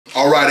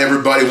All right,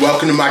 everybody,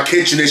 welcome to my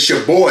kitchen. It's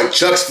your boy,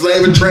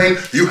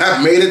 ChucksFlavorTrain. You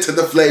have made it to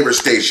the flavor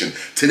station.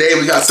 Today,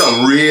 we got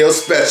something real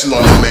special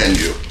on the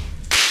menu.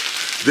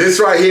 This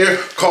right here,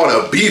 called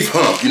a beef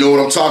hump. You know what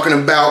I'm talking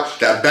about?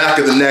 That back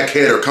of the neck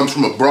header comes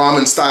from a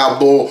Brahmin style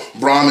bull,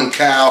 Brahmin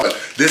cow.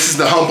 This is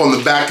the hump on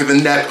the back of the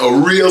neck, a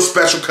real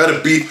special cut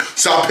of beef.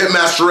 Saw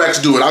Pitmaster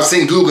X do it. I've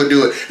seen Google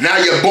do it. Now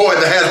your boy,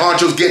 the head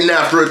honcho's getting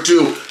after it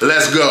too.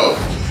 Let's go.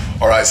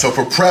 All right, so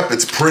for prep,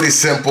 it's pretty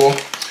simple.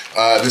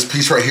 This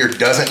piece right here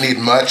doesn't need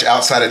much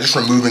outside of just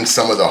removing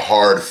some of the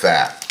hard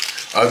fat.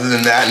 Other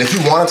than that, and if you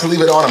wanted to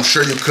leave it on, I'm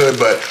sure you could,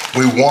 but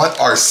we want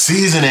our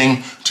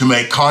seasoning to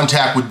make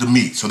contact with the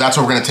meat. So that's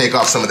why we're gonna take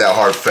off some of that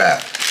hard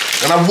fat.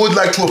 And I would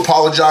like to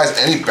apologize for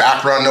any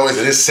background noise.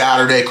 It is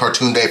Saturday,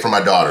 cartoon day for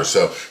my daughter.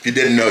 So if you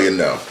didn't know, you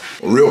know.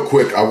 Real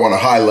quick, I wanna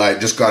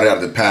highlight, just got it out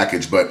of the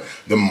package, but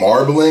the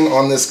marbling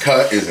on this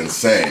cut is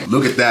insane.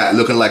 Look at that,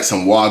 looking like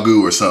some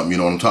Wagyu or something, you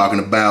know what I'm talking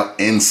about?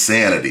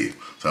 Insanity.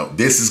 So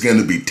this is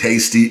gonna be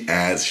tasty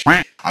as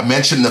shit. I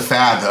mentioned the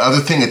fat. The other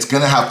thing, it's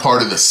gonna have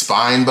part of the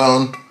spine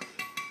bone.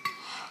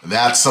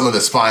 That's some of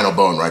the spinal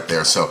bone right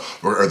there. So,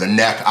 or the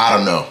neck, I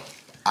don't know.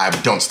 I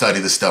don't study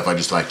this stuff, I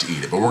just like to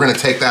eat it. But we're gonna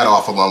take that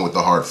off along with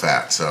the hard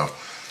fat, so.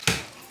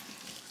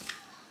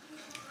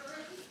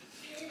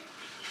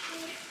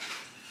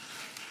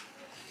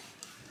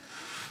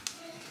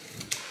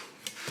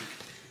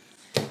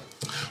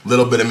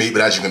 Little bit of meat,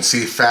 but as you can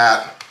see,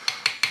 fat,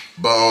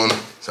 bone,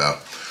 so.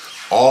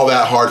 All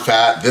that hard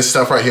fat, this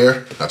stuff right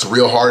here, that's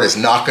real hard, is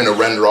not gonna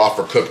render off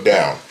or cook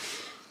down.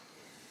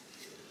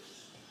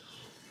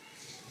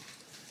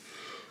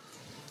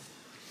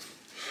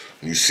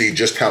 And you see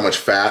just how much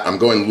fat. I'm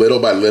going little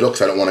by little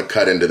because I don't want to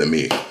cut into the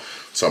meat.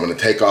 So I'm gonna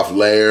take off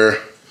layer,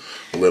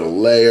 a little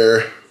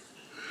layer,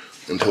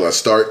 until I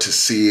start to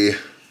see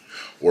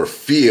or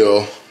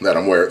feel that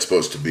I'm where it's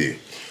supposed to be.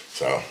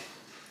 So.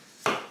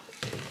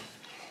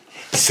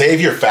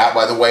 Save your fat,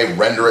 by the way,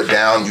 render it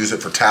down, use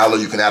it for tallow.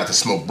 You can add it to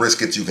smoked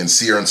briskets, you can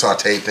sear and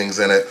saute things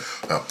in it.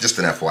 Just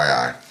an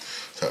FYI.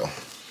 So,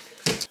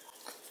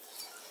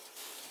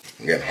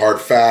 again,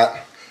 hard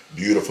fat,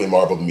 beautifully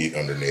marbled meat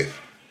underneath.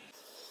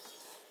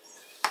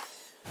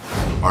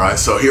 All right,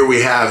 so here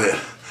we have it.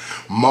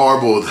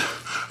 Marbled,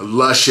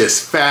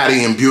 luscious,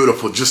 fatty, and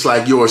beautiful, just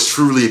like yours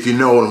truly, if you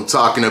know what I'm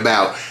talking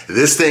about.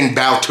 This thing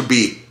about to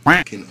be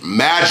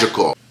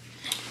magical.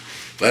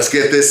 Let's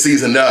get this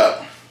seasoned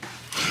up.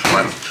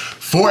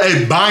 For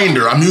a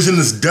binder, I'm using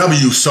this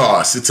W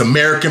sauce. It's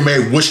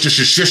American-made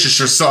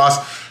Worcestershire sauce,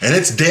 and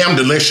it's damn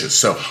delicious.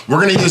 So we're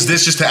gonna use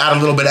this just to add a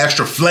little bit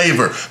extra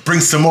flavor, bring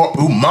some more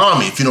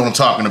umami, if you know what I'm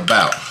talking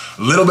about.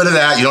 A little bit of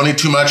that, you don't need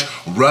too much.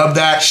 Rub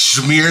that,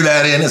 smear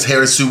that in, as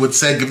Harry Sue would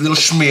say, give it a little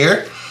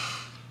smear.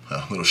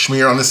 A little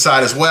smear on this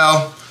side as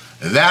well.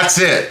 That's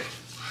it.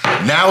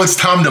 Now it's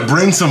time to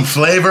bring some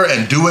flavor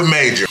and do it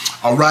major.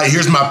 All right,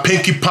 here's my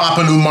pinky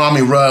poppin'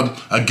 umami rub.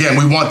 Again,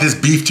 we want this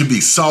beef to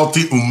be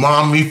salty,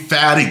 umami,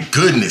 fatty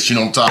goodness, you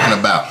know what I'm talking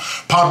about.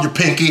 Pop your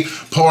pinky,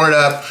 pour it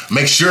up,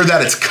 make sure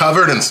that it's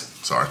covered and,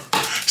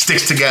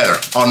 sticks together,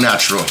 all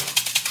natural.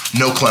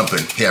 No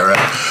clumping, yeah,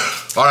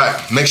 right? All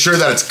right, make sure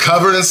that it's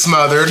covered and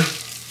smothered.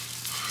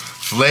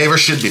 Flavor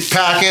should be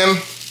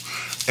packing.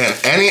 And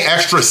any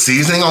extra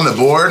seasoning on the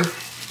board,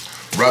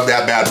 rub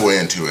that bad boy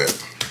into it.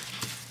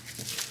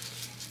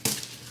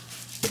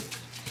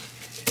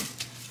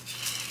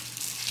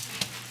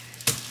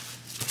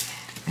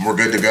 We're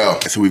good to go.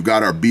 So we've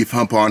got our beef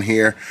hump on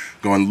here,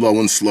 going low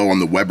and slow on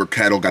the Weber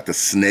kettle. Got the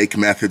snake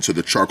method, so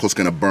the charcoal's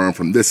gonna burn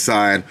from this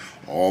side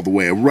all the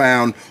way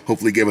around.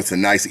 Hopefully give us a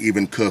nice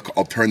even cook.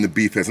 I'll turn the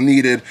beef as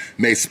needed,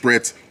 may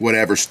spritz,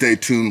 whatever. Stay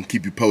tuned,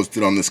 keep you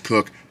posted on this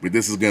cook, but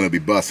this is gonna be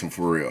busting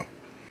for real.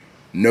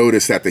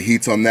 Notice that the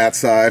heat's on that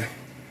side,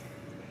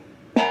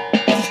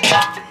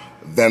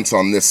 vents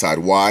on this side.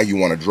 Why? You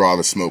wanna draw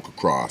the smoke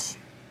across.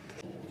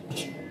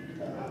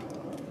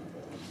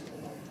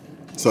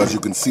 So as you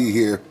can see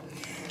here,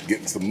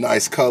 getting some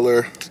nice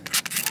color,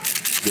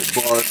 good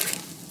bark.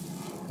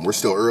 We're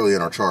still early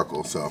in our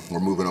charcoal, so we're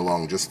moving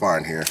along just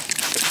fine here.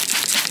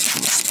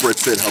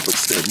 Spritz it, help it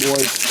stay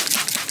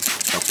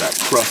moist, help that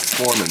crust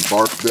form and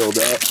bark build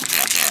up.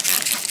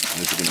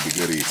 And this is gonna be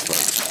good eats,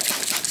 folks.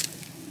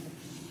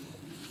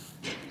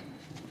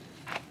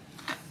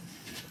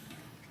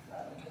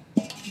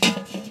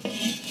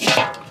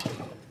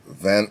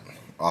 Vent,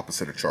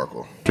 opposite of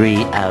charcoal.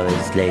 3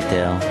 hours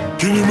later.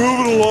 Can you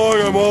move it along?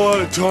 I'm all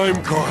out of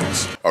time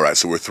cards. All right,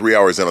 so we're 3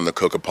 hours in on the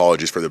cook.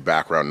 Apologies for the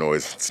background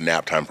noise. It's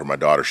nap time for my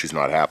daughter. She's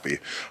not happy.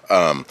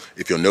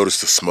 If you'll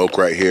notice the smoke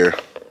right here,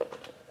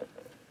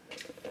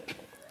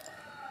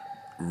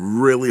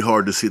 really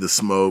hard to see the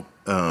smoke.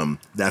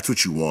 That's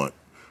what you want.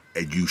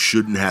 And you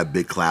shouldn't have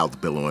big clouds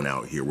billowing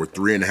out here. We're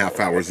 3.5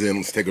 hours in.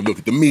 Let's take a look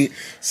at the meat,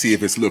 see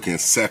if it's looking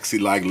sexy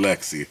like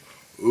Lexi.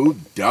 Ooh,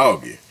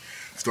 doggy.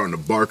 Starting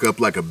to bark up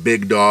like a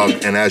big dog.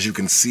 And as you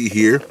can see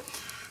here,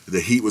 the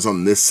heat was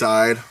on this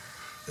side.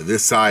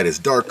 This side is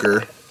darker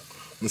than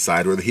the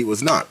side where the heat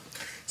was not.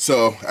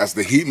 So as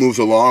the heat moves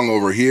along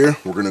over here,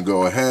 we're gonna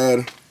go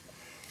ahead,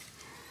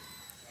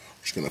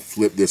 Just gonna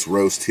flip this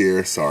roast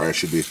here. Sorry, I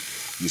should be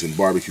using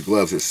barbecue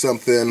gloves or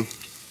something.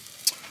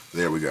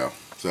 There we go.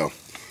 So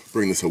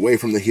bring this away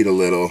from the heat a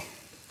little,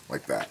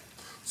 like that.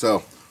 So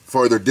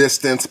further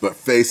distance, but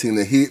facing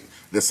the heat,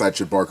 this side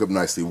should bark up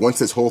nicely. Once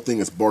this whole thing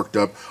is barked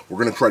up, we're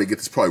gonna try to get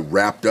this probably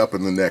wrapped up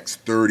in the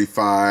next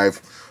 35,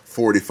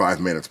 45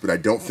 minutes, but I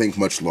don't think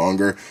much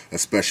longer,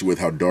 especially with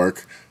how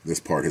dark this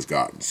part has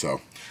gotten.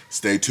 So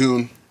stay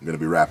tuned, I'm gonna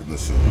be wrapping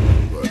this soon.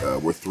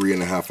 But we're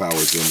 3.5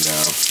 hours in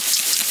now.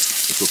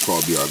 This will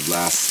probably be our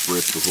last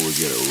spritz before we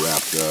get it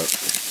wrapped up.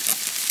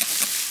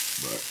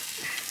 But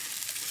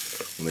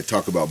when they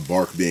talk about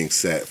bark being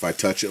set, if I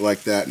touch it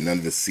like that, none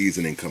of the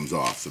seasoning comes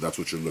off. So that's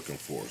what you're looking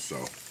for. So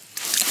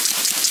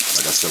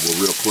like I said,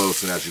 we're real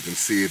close, and as you can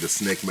see, the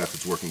snake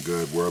method's working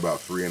good. We're about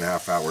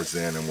 3.5 hours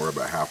in, and we're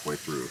about halfway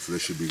through. So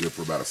this should be good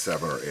for about a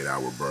 7 or 8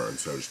 hour burn.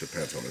 So it just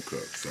depends on the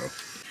cook. So,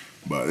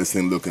 but this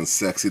thing looking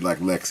sexy like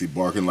Lexi,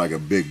 barking like a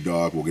big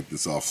dog. We'll get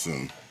this off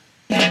soon.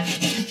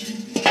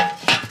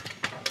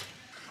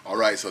 All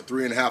right, so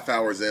 3.5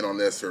 hours in on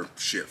this, or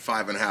shit,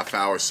 5.5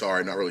 hours.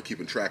 Sorry, not really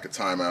keeping track of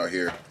time out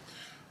here.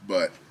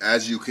 But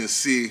as you can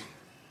see,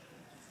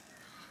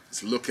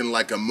 it's looking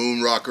like a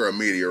moon rock or a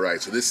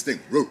meteorite. So this thing,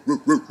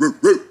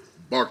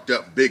 barked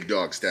up big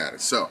dog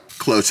status. So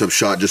close-up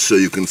shot just so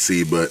you can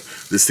see, but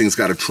this thing's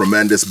got a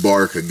tremendous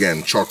bark.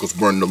 Again, charcoal's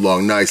burning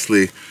along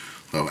nicely.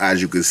 So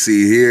as you can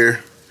see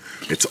here,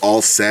 it's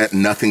all set.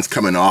 Nothing's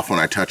coming off when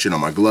I touch it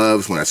on my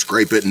gloves. When I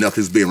scrape it,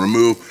 nothing's being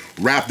removed.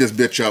 Wrap this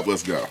bitch up,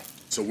 let's go.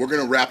 So we're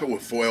gonna wrap it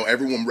with foil.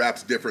 Everyone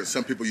wraps different.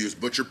 Some people use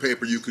butcher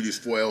paper, you could use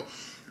foil.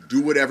 Do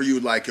whatever you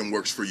like and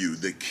works for you.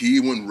 The key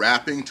when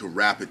wrapping, to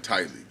wrap it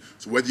tightly.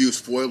 So whether you use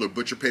foil or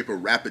butcher paper,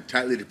 wrap it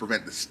tightly to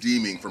prevent the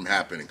steaming from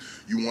happening.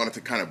 You want it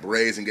to kind of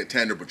braise and get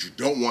tender, but you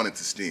don't want it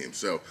to steam.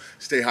 So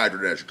stay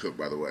hydrated as you cook,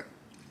 by the way.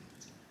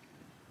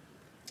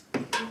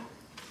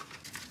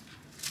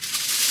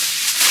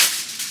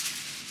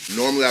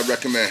 Normally I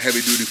recommend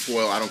heavy duty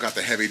foil. I don't got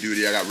the heavy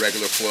duty, I got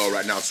regular foil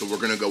right now, so we're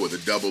gonna go with a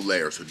double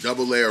layer. So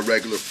double layer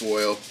regular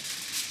foil.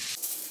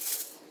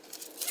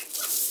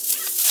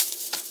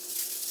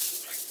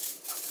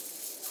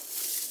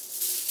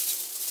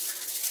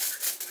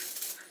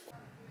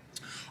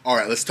 All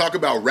right, let's talk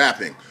about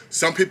wrapping.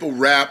 Some people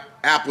wrap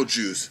apple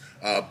juice,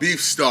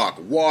 beef stock,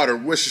 water,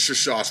 Worcestershire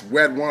sauce,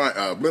 red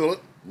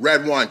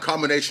wine,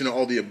 combination of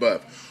all the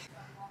above.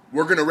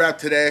 We're gonna wrap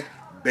today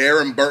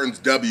Bear & Burton's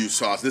W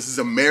sauce. This is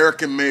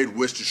American-made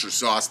Worcestershire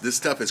sauce. This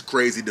stuff is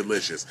crazy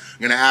delicious.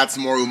 I'm gonna add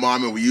some more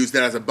umami. We use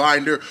that as a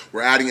binder.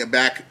 We're adding it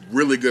back,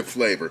 really good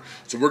flavor.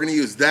 So we're gonna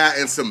use that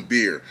and some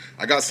beer.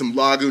 I got some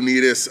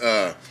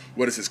Lagunitas,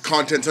 what is this,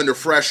 Contents Under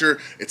Fresher.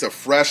 It's a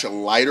fresh,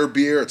 lighter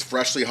beer. It's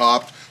freshly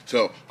hopped.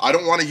 So I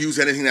don't want to use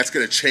anything that's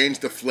going to change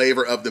the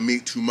flavor of the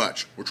meat too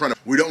much.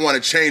 We don't want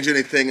to change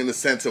anything in the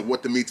sense of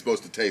what the meat's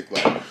supposed to taste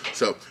like.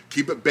 So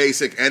keep it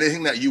basic.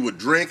 Anything that you would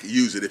drink,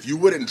 use it. If you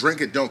wouldn't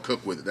drink it, don't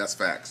cook with it. That's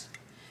facts.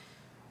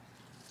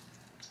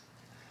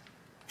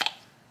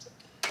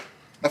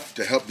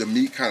 To help the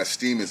meat kind of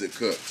steam as it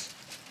cooks.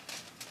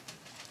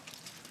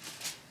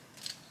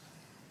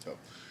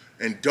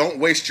 And don't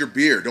waste your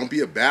beer. Don't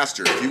be a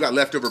bastard. If you got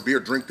leftover beer,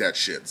 drink that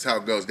shit. That's how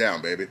it goes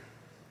down, baby.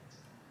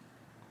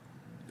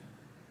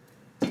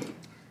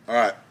 All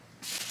right,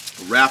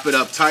 wrap it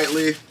up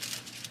tightly.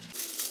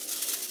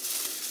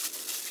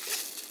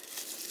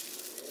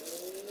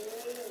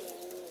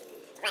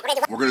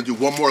 We're gonna do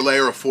one more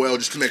layer of foil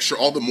just to make sure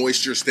all the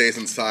moisture stays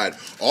inside.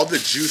 All the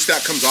juice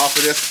that comes off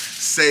of this,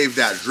 save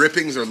that.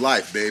 Drippings are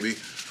life, baby.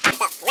 Wrap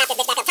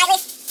this back up tightly.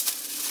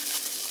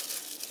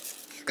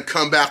 And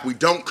come back, we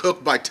don't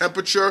cook by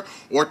temperature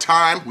or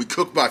time, we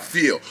cook by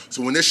feel.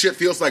 So when this shit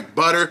feels like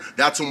butter,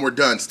 that's when we're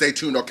done. Stay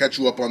tuned, I'll catch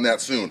you up on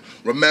that soon.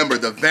 Remember,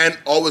 the vent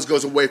always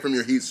goes away from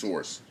your heat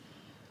source.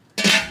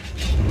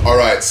 All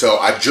right, so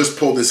I just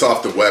pulled this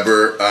off the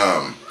Weber.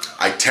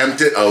 I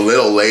temped it a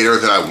little later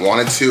than I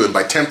wanted to, and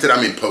by temped it,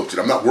 I mean poked it.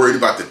 I'm not worried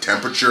about the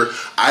temperature.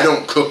 I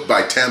don't cook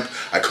by temp,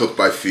 I cook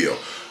by feel.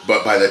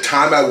 But by the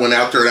time I went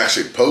out there and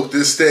actually poked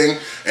this thing,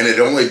 and it had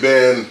only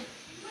been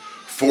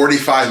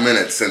 45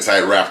 minutes since I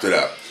wrapped it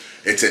up.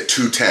 It's at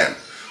 210.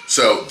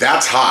 So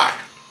that's high.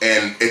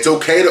 And it's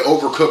okay to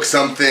overcook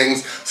some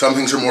things. Some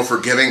things are more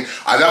forgiving.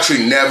 I've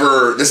actually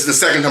never, this is the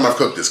second time I've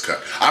cooked this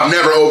cut. I've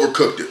never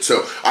overcooked it.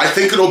 So I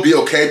think it'll be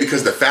okay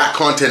because the fat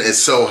content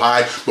is so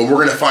high, but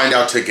we're gonna find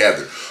out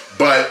together.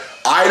 But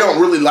I don't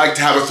really like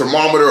to have a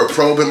thermometer or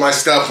probe in my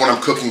stuff when I'm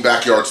cooking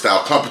backyard style.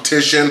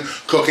 Competition,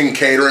 cooking,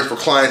 catering for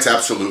clients,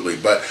 absolutely.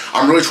 But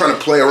I'm really trying to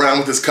play around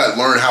with this cut,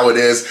 learn how it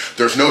is.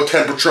 There's no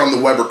temperature on the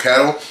Weber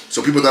kettle.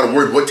 So people that are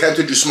worried, what temp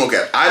did you smoke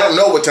at? I don't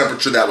know what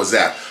temperature that was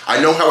at.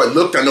 I know how it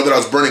looked. I know that I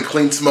was burning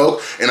clean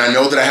smoke, and I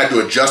know that I had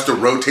to adjust or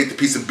rotate the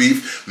piece of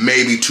beef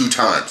maybe 2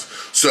 times.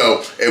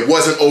 So it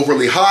wasn't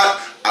overly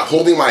hot. I'm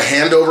holding my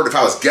hand over it. If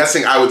I was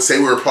guessing, I would say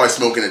we were probably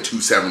smoking at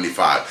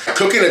 275.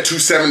 Cooking at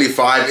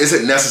 275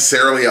 isn't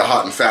necessarily a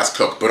hot and fast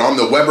cook, but on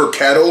the Weber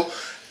kettle,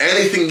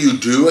 anything you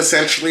do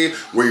essentially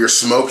where you're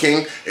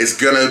smoking is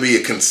gonna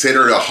be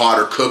considered a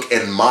hotter cook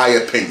in my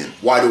opinion.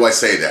 Why do I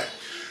say that?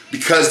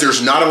 because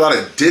there's not a lot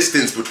of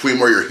distance between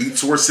where your heat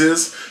source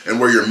is and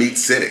where your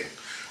meat's sitting.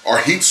 Our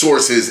heat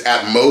source is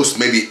at most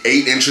maybe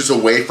 8 inches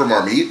away from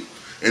our meat,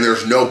 and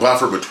there's no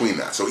buffer between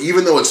that. So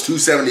even though it's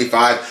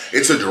 275,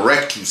 it's a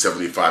direct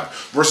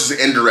 275 versus an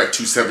indirect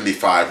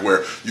 275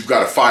 where you've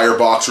got a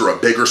firebox or a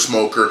bigger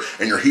smoker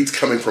and your heat's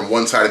coming from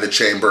one side of the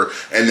chamber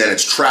and then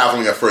it's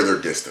traveling a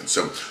further distance.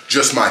 So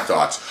just my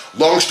thoughts.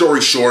 Long story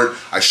short,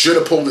 I should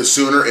have pulled it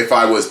sooner if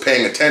I was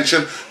paying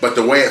attention, but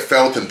the way it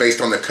felt and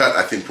based on the cut,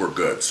 I think we're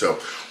good. So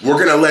we're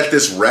gonna let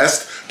this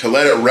rest. To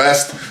let it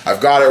rest,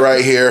 I've got it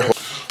right here.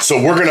 So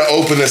we're gonna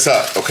open this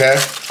up, okay?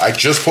 I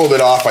just pulled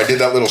it off, I did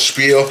that little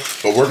spiel,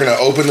 but we're gonna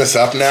open this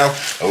up now,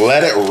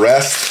 let it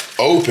rest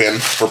open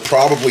for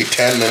probably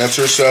 10 minutes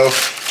or so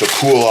to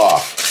cool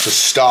off, to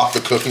stop the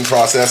cooking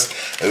process,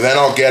 and then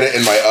I'll get it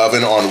in my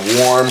oven on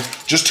warm,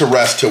 just to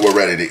rest till we're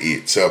ready to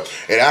eat. So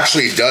it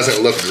actually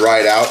doesn't look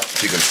dried out,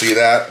 if you can see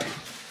that.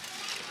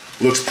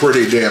 Looks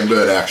pretty damn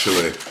good,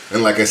 actually.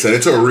 And like I said,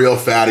 it's a real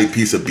fatty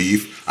piece of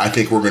beef. I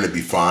think we're gonna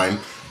be fine,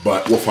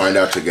 but we'll find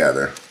out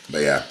together.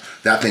 But yeah.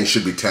 That thing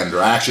should be tender.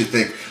 I actually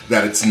think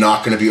that it's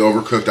not gonna be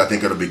overcooked. I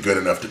think it'll be good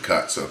enough to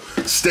cut. So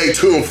stay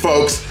tuned,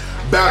 folks.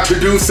 About to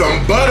do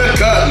some butter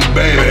cutting,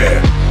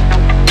 baby.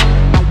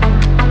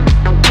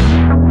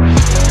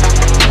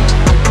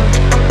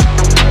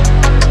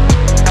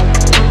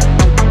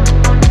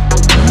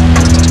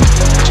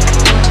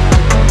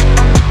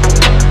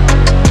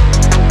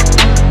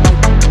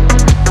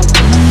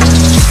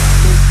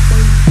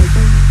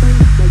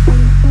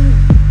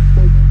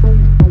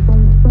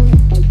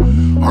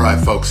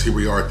 Folks, here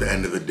we are at the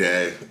end of the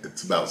day.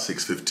 It's about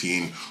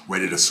 6:15,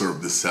 ready to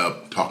serve this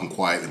up, talking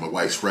quietly. My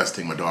wife's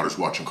resting, my daughter's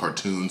watching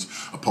cartoons.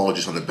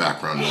 Apologies on the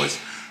background noise.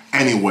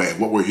 Anyway,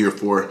 what we're here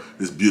for,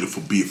 this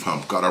beautiful beef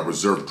hump. Got our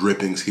reserve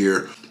drippings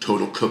here.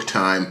 Total cook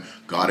time,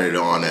 got it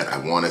on at, I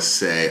wanna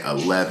say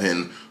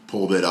 11,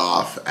 pulled it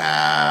off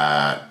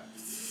at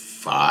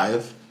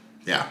 5.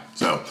 Yeah,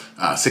 so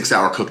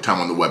 6-hour cook time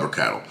on the Weber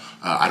kettle.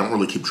 I don't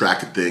really keep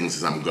track of things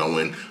as I'm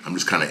going. I'm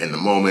just kind of in the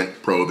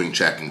moment, probing,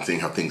 checking, seeing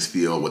how things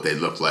feel, what they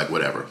look like,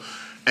 whatever.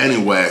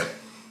 Anyway,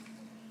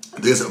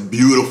 this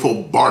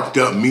beautiful barked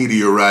up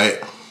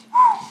meteorite.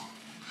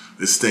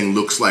 This thing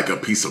looks like a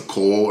piece of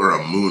coal or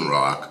a moon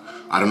rock.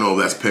 I don't know if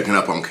that's picking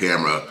up on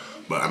camera,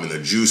 but I mean, the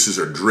juices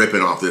are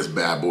dripping off this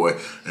bad boy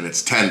and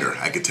it's tender.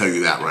 I can tell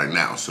you that right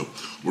now. So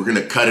we're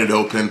gonna cut it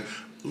open.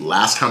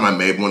 Last time I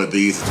made one of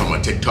these, it's on my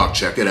TikTok,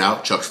 check it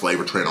out,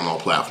 ChucksFlavorTrain on all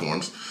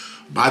platforms.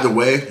 By the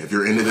way, if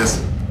you're into this,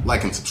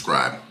 like and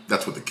subscribe.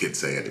 That's what the kids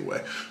say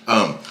anyway.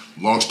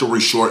 Long story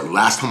short,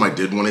 last time I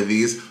did one of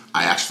these,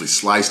 I actually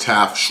sliced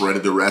half,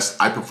 shredded the rest.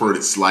 I preferred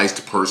it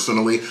sliced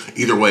personally.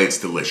 Either way, it's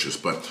delicious,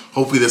 but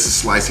hopefully this is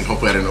slicing.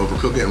 Hopefully I didn't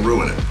overcook it and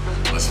ruin it.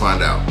 Let's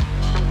find out.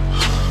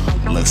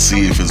 Let's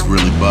see if it's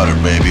really butter,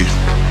 baby.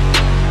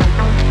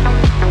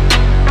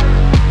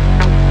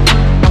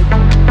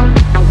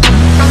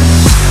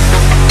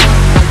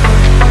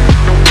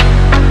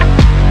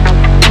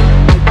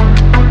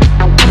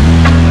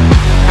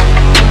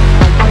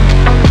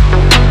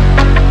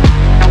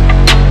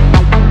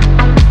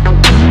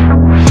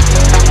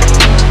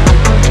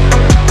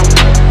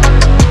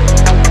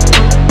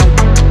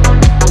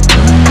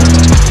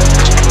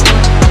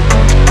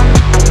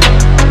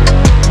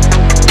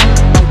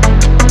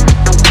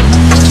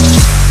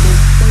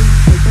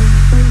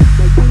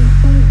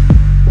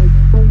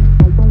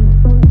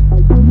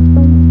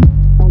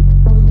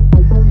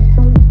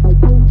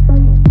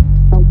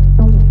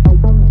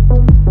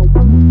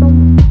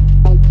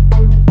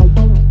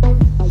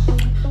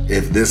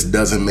 If this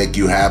doesn't make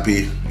you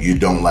happy, you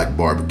don't like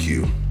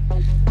barbecue.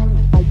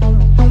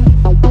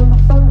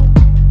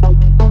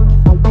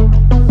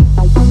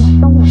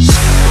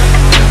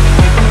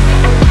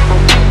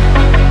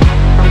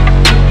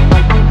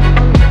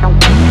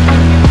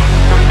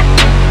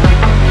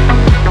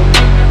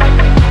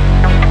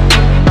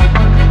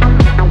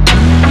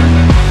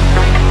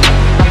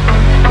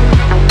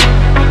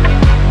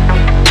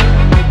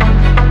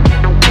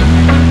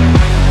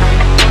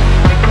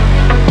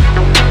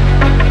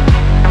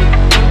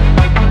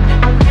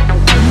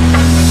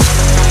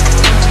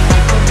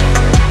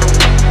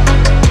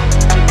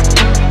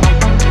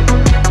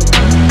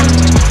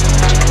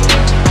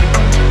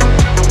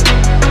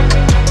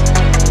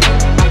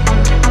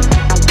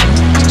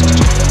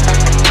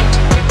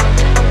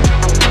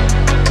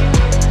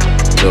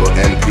 Little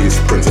end piece,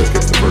 princess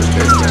gets the first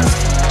taste test.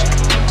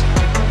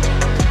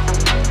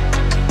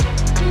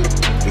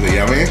 Is it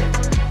yummy?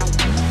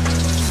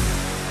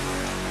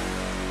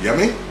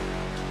 Yummy?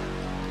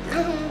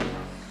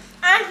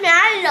 I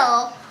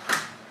smile.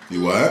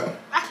 You what?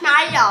 I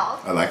smile.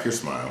 I like your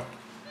smile.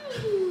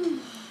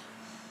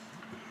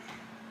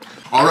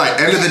 All right,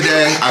 end of the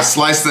day, I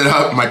sliced it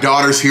up. My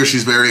daughter's here,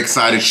 she's very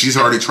excited. She's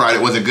already tried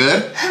it. Was it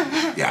good?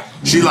 Yeah,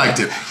 she liked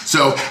it.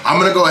 So I'm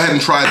gonna go ahead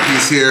and try a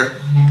piece here.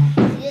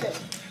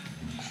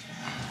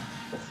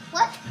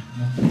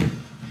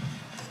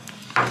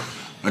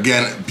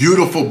 Again,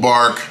 beautiful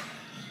bark,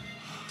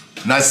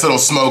 Nice little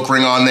smoke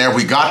ring on there.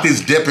 We got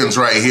these dippings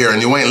right here,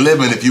 and you ain't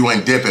living if you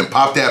ain't dipping.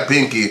 Pop that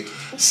pinky,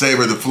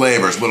 savor the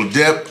flavors. Little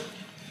dip.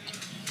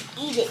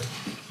 Eat it.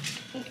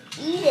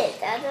 Eat it,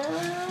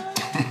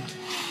 Dada.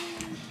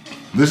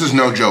 This is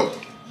no joke.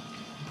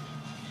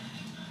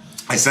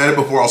 I said it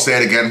before, I'll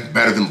say it again,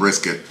 better than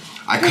brisket.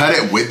 I cut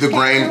it with the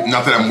grain,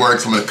 not that I'm worried,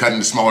 so I'm gonna cut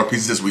into smaller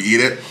pieces as we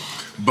eat it.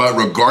 But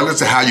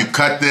regardless of how you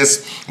cut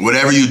this,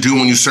 whatever you do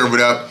when you serve it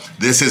up,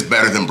 this is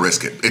better than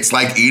brisket. It's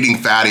like eating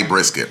fatty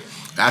brisket.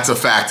 That's a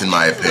fact in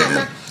my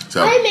opinion.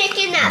 So, I'm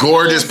making that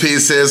gorgeous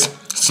pieces,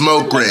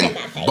 smoke ring,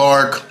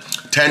 bark,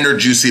 tender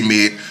juicy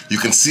meat. You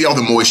can see all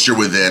the moisture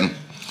within.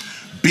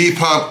 Beef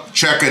Hump,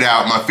 check it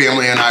out. My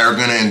family and I are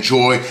gonna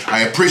enjoy.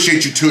 I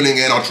appreciate you tuning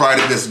in. I'll try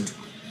to do this.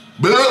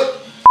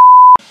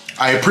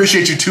 I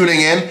appreciate you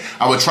tuning in.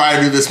 I will try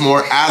to do this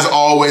more. As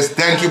always,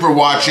 thank you for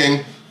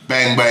watching.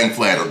 Bang, bang,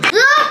 flavor.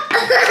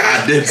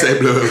 I did say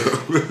blue.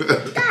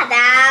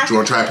 Dada. Do you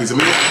want to try a piece of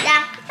meat?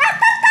 Yeah.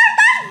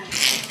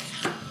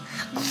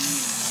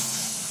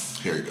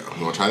 Here you go.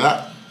 You want to try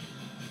that?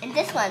 And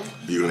this one.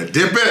 You're going to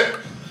dip it.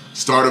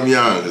 Start them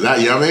young. Is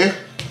that yummy?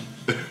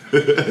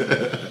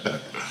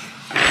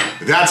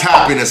 That's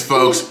happiness,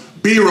 folks.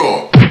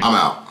 B-roll. I'm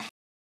out.